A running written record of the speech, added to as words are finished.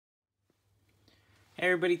Hey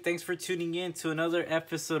everybody, thanks for tuning in to another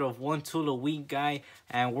episode of One Tool a Week Guy,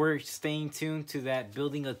 and we're staying tuned to that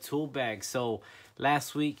building a tool bag. So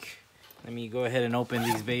last week, let me go ahead and open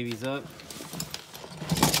these babies up.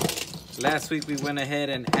 Last week we went ahead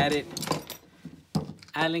and added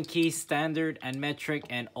Allen keys, standard and metric,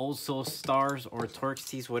 and also stars or Torx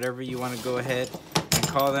keys, whatever you want to go ahead and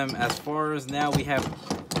call them. As far as now, we have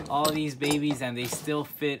all these babies and they still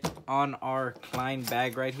fit on our Klein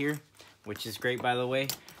bag right here, which is great, by the way.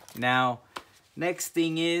 Now, next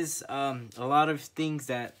thing is a lot of things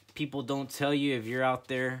that people don't tell you if you're out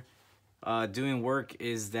there doing work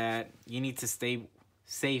is that you need to stay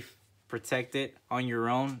safe, protected on your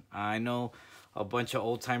own. I know a bunch of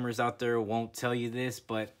old timers out there won't tell you this,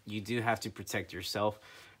 but you do have to protect yourself.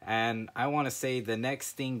 And I want to say the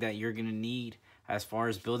next thing that you're gonna need as far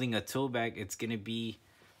as building a tool bag, it's gonna be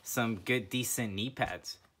some good, decent knee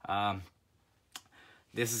pads.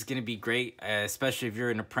 This is gonna be great, especially if you're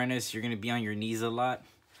an apprentice. You're gonna be on your knees a lot,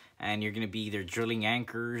 and you're gonna be either drilling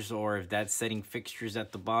anchors, or if that's setting fixtures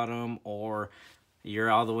at the bottom, or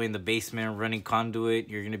you're all the way in the basement running conduit,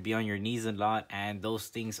 you're gonna be on your knees a lot, and those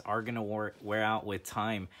things are gonna wear out with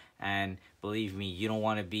time. And believe me, you don't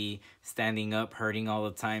want to be standing up hurting all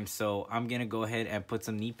the time. So I'm gonna go ahead and put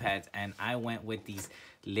some knee pads, and I went with these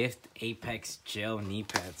Lift Apex gel knee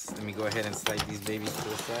pads. Let me go ahead and slide these babies to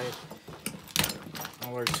the side.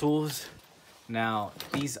 All our tools. Now,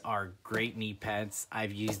 these are great knee pads.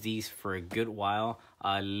 I've used these for a good while.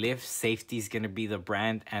 Lift Safety is going to be the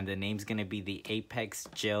brand, and the name's going to be the Apex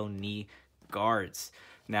Gel Knee Guards.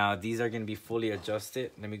 Now, these are going to be fully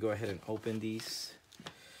adjusted. Let me go ahead and open these.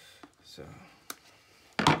 So,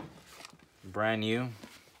 brand new.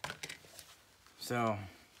 So,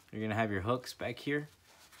 you're going to have your hooks back here.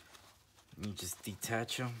 Let me just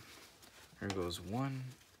detach them. Here goes 1,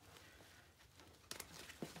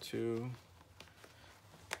 2,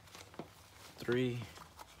 3,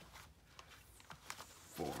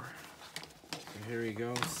 4. So here we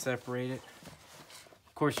go, separate it.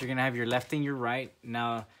 Of course, you're gonna have your left and your right.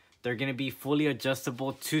 Now, they're gonna be fully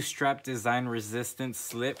adjustable, 2-strap design resistant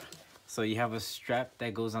slip. So you have a strap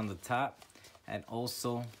that goes on the top, and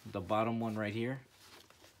also the bottom one right here.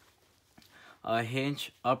 A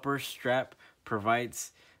hinge upper strap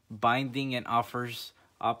provides binding and offers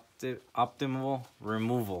optimal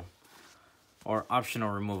removal or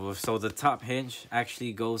optional removal. So the top hinge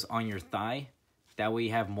actually goes on your thigh. That way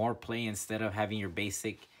you have more play instead of having your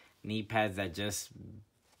basic knee pads that just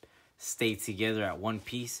stay together at one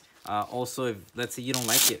piece. Also, if let's say you don't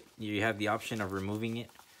like it, you have the option of removing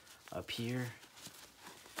it up here.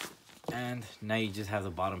 And now you just have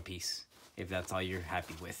the bottom piece if that's all you're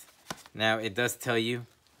happy with. Now, it does tell you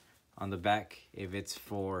on the back if it's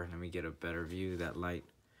for, let me get a better view, that light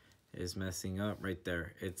is messing up right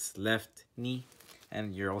there. It's left knee,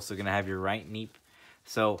 and you're also gonna have your right knee.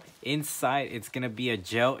 So inside, it's gonna be a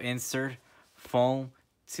gel insert foam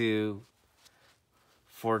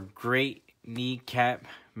for great kneecap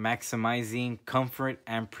maximizing comfort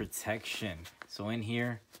and protection. So in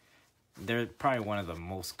here, they're probably one of the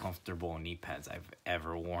most comfortable knee pads I've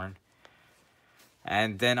ever worn.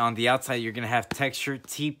 And then on the outside, you're going to have texture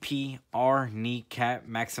TPR kneecap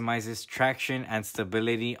maximizes traction and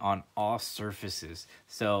stability on all surfaces.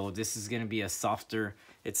 So this is going to be a softer,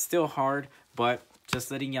 it's still hard, but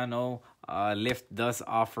just letting y'all know, Lift does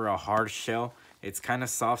offer a hard shell. It's kind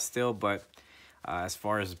of soft still, but as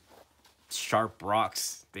far as sharp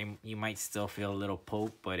rocks, you might still feel a little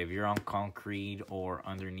poke. But if you're on concrete or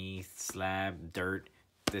underneath slab, dirt,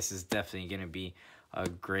 this is definitely going to be a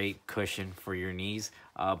great cushion for your knees.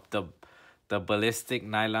 The ballistic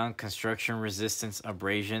nylon construction resistance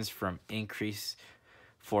abrasions increased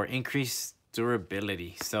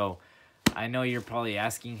durability. So I know you're probably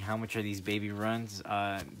asking how much are these baby runs.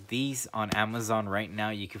 These on Amazon right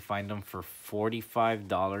now, you can find them for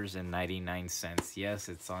 $45.99. Yes,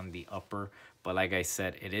 it's on the upper, but like I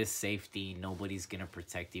said, it is safety. Nobody's gonna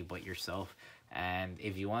protect you but yourself. And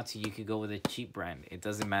if you want to, you could go with a cheap brand. It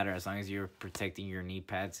doesn't matter, as long as you're protecting your knee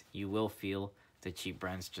pads. You will feel the cheap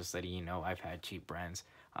brands, just letting you know. I've had cheap brands.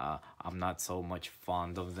 I'm not so much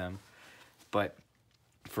fond of them. But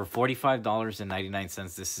for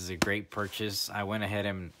 $45.99, this is a great purchase. I went ahead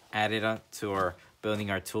and added up to our building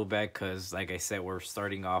our tool bag because, like I said, we're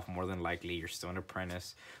starting off. More than likely, you're still an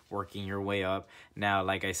apprentice, working your way up. Now,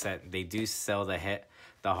 like I said, they do sell the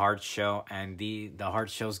hard shell, and the hard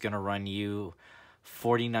shell is gonna run you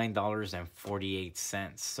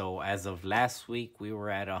 $49.48. So as of last week, we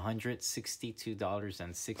were at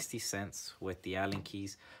 $162.60 with the Allen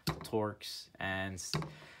keys, Torx, and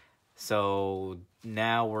so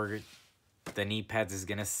now the knee pads is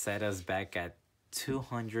gonna set us back at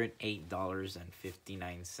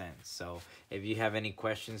 $208.59. So if you have any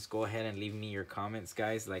questions, go ahead and leave me your comments,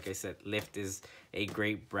 guys. Like I said, Lift is a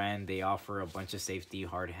great brand. They offer a bunch of safety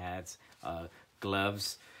hard hats,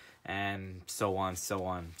 gloves, and so on.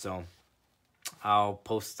 So I'll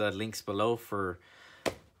post the links below for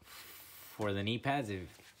the knee pads. If,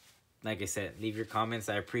 like I said, leave your comments.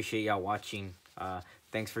 I appreciate y'all watching.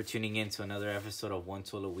 Thanks for tuning in to another episode of One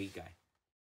Tool a Week, guy.